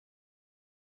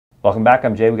Welcome back,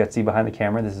 I'm Jay. We got Steve behind the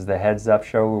camera. This is the Heads Up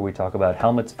Show where we talk about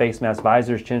helmets, face masks,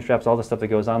 visors, chin straps, all the stuff that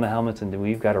goes on the helmets, and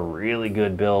we've got a really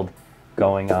good build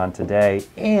going on today,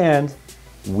 and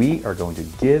we are going to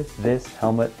give this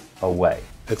helmet away.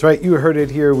 That's right, you heard it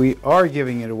here. We are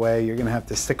giving it away. You're gonna have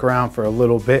to stick around for a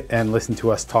little bit and listen to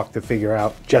us talk to figure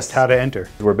out just how to enter.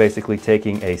 We're basically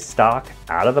taking a stock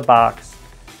out of the box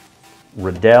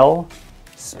Riddell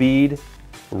Speed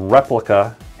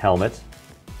replica helmet,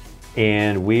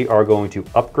 and we are going to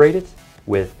upgrade it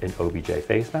with an OBJ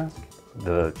face mask,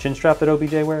 the chin strap that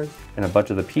OBJ wears, and a bunch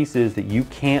of the pieces that you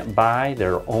can't buy that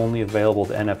are only available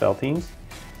to NFL teams.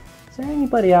 Is there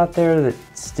anybody out there that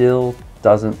still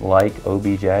doesn't like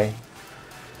OBJ?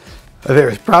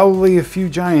 There's probably a few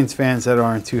Giants fans that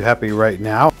aren't too happy right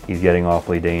now. He's getting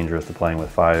awfully dangerous to playing with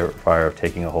fire of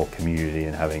taking a whole community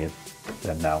and having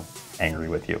them now angry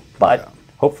with you. But yeah,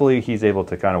 hopefully he's able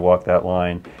to kind of walk that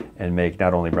line and make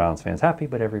not only Browns fans happy,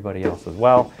 but everybody else as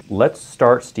well. Let's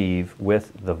start, Steve,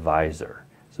 with the visor.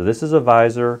 So this is a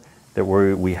visor that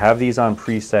we have these on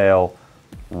pre-sale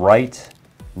right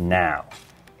now.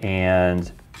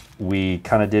 And we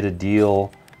kind of did a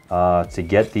deal to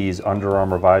get these Under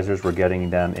Armour visors. We're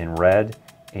getting them in red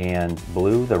and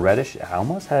blue. The reddish, I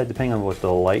almost had, depending on what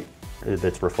the light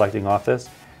that's reflecting off this,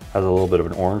 has a little bit of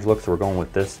an orange look, so we're going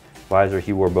with this visor.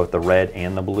 He wore both the red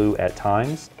and the blue at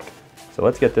times. So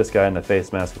let's get this guy in the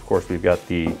face mask. Of course, we've got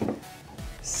the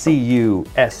CU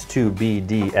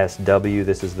S2BDSW.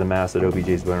 This is the mask that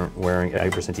OBJ's been wearing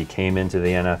ever since he came into the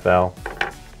NFL.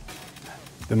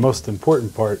 The most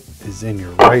important part is in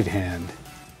your right hand.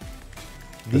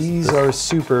 These are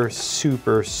super,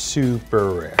 super,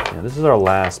 super rare. Yeah, this is our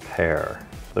last pair.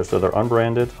 So they're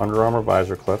unbranded Under Armour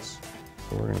visor clips.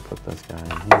 So we're gonna put this guy in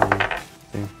here.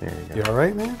 See, there you go. You all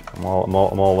right, man? I'm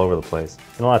all over the place.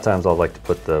 And a lot of times I'll like to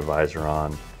put the visor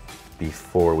on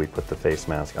before we put the face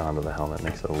mask onto the helmet. It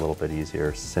makes it a little bit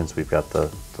easier since we've got the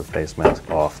face mask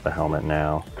off the helmet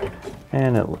now.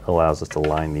 And it allows us to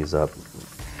line these up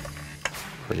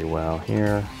pretty well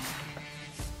here.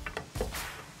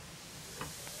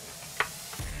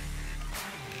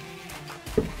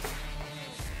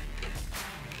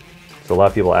 So a lot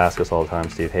of people ask us all the time,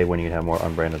 Steve, hey, when are you gonna have more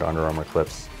unbranded Under Armour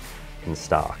clips in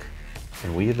stock?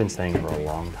 And we have been saying for a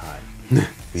long time.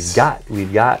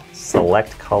 we've got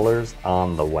select colors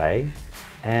on the way,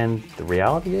 and the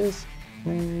reality is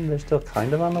they're still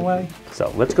kind of on the way.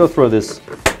 So let's go throw this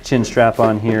chin strap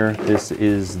on here. This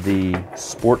is the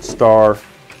Sports Star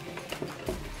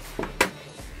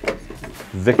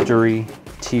Victory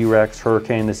T-Rex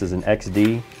Hurricane. This is an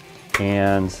XD,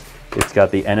 and it's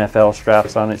got the NFL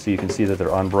straps on it, so you can see that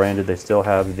they're unbranded. They still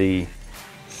have the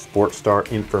Sports Star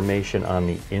information on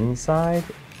the inside.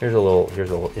 Here's a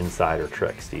little insider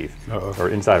trick, Steve, or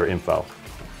insider info.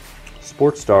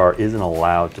 Sports Star isn't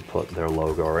allowed to put their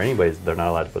logo, or they're not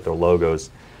allowed to put their logos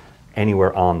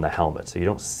anywhere on the helmet. So you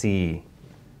don't see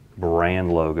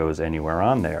brand logos anywhere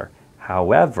on there.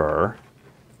 However,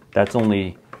 that's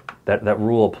only that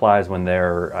rule applies when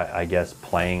they're, I guess,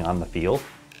 playing on the field.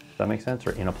 Does that make sense?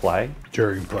 Or in a play?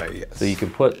 During play, yes. So you can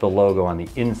put the logo on the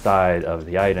inside of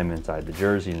the item, inside the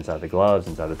jersey, inside the gloves,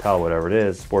 inside the towel, whatever it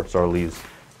is. Sports Star leaves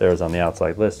theirs on the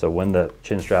outside list. So when the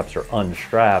chin straps are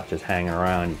unstrapped, just hanging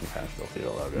around, you can kind of still see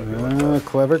the logo.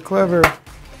 Clever, clever.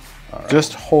 Right.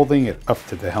 Just holding it up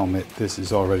to the helmet, this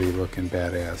is already looking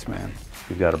badass, man.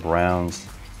 We've got a Browns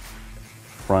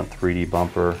front 3D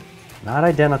bumper. Not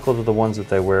identical to the ones that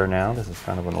they wear now. This is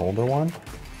kind of an older one.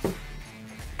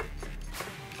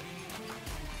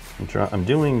 I'm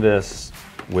doing this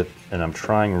and I'm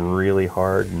trying really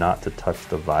hard not to touch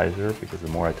the visor, because the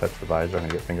more I touch the visor, I'm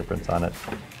gonna get fingerprints on it,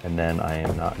 and then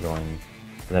I'm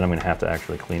gonna have to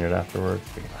actually clean it afterwards,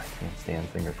 because I can't stand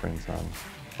fingerprints on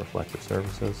reflective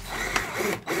surfaces.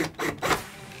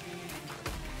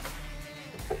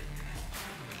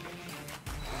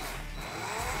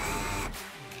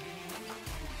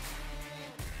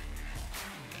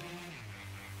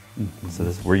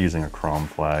 So we're using a chrome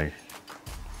flag,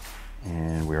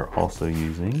 and we're also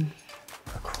using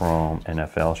a chrome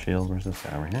NFL shield. Where's this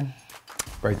guy? Right here?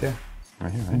 Right there.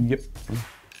 Right here, right? Yep.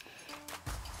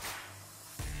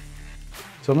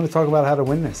 So I'm going to talk about how to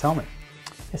win this helmet.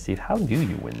 Yeah, Steve, how do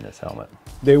you win this helmet?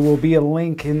 There will be a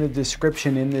link in the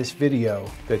description in this video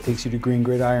that takes you to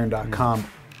greengridiron.com,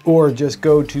 or just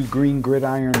go to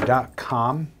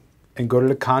greengridiron.com and go to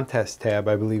the contest tab.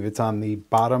 I believe it's on the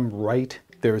bottom right.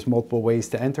 There's multiple ways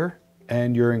to enter,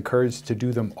 and you're encouraged to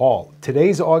do them all.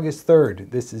 Today's August 3rd.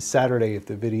 This is Saturday if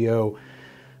the video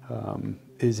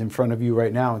is in front of you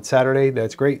right now. It's Saturday.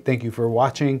 That's great. Thank you for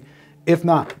watching. If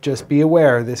not, just be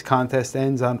aware this contest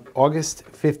ends on August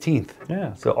 15th.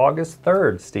 Yeah, so August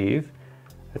 3rd, Steve.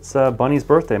 It's Bunny's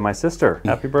birthday, my sister.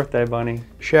 Happy birthday, Bunny.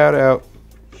 Shout out.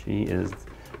 She is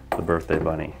the birthday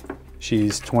bunny.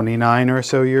 She's 29 or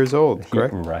so years old,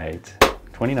 correct? Right.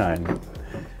 29.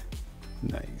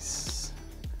 Nice.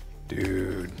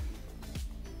 Dude.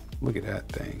 Look at that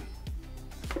thing.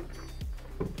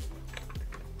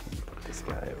 Put this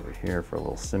guy over here for a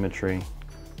little symmetry.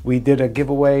 We did a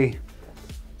giveaway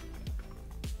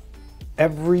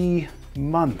every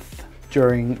month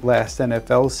during last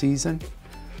NFL season.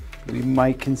 We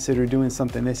might consider doing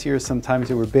something this year. Sometimes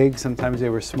they were big, sometimes they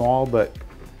were small, but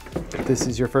if this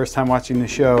is your first time watching the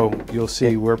show, you'll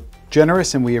see we're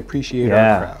generous and we appreciate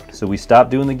our crowd. So we stopped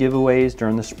doing the giveaways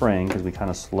during the spring because we kind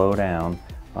of slowed down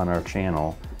on our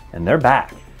channel, and they're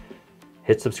back.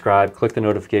 Hit subscribe, click the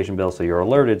notification bell so you're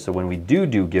alerted, so when we do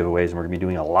giveaways, and we're gonna be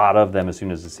doing a lot of them as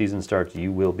soon as the season starts,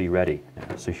 you will be ready.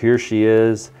 So here she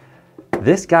is.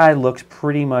 This guy looks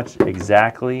pretty much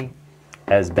exactly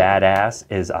as badass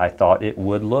as I thought it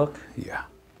would look. Yeah.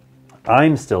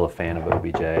 I'm still a fan of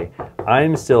OBJ.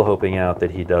 I'm still hoping out that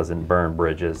he doesn't burn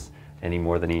bridges any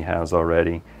more than he has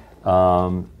already.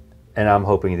 And I'm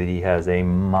hoping that he has a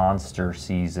monster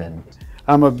season.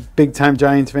 I'm a big time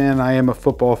Giants fan. I am a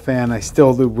football fan. I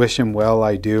still do wish him well.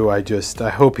 I do. I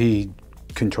hope he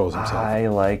controls himself. I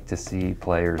like to see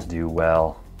players do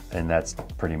well. And that's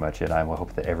pretty much it. I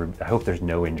hope that I hope there's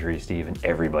no injury, Steve, and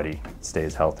everybody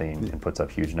stays healthy and puts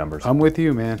up huge numbers. I'm with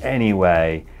you, man.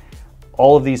 Anyway,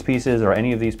 all of these pieces or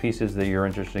any of these pieces that you're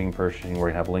interested in purchasing, we're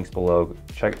gonna have links below.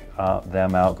 Check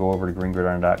them out. Go over to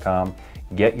greengridiron.com.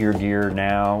 Get your gear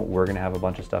now. We're gonna have a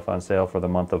bunch of stuff on sale for the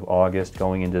month of August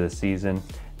going into the season.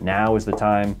 Now is the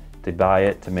time to buy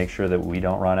it, to make sure that we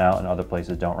don't run out and other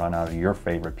places don't run out of your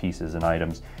favorite pieces and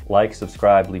items. Like,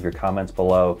 subscribe, leave your comments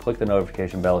below, click the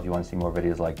notification bell if you want to see more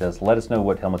videos like this. Let us know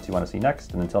what helmets you want to see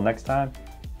next, and until next time,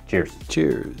 cheers.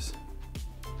 Cheers.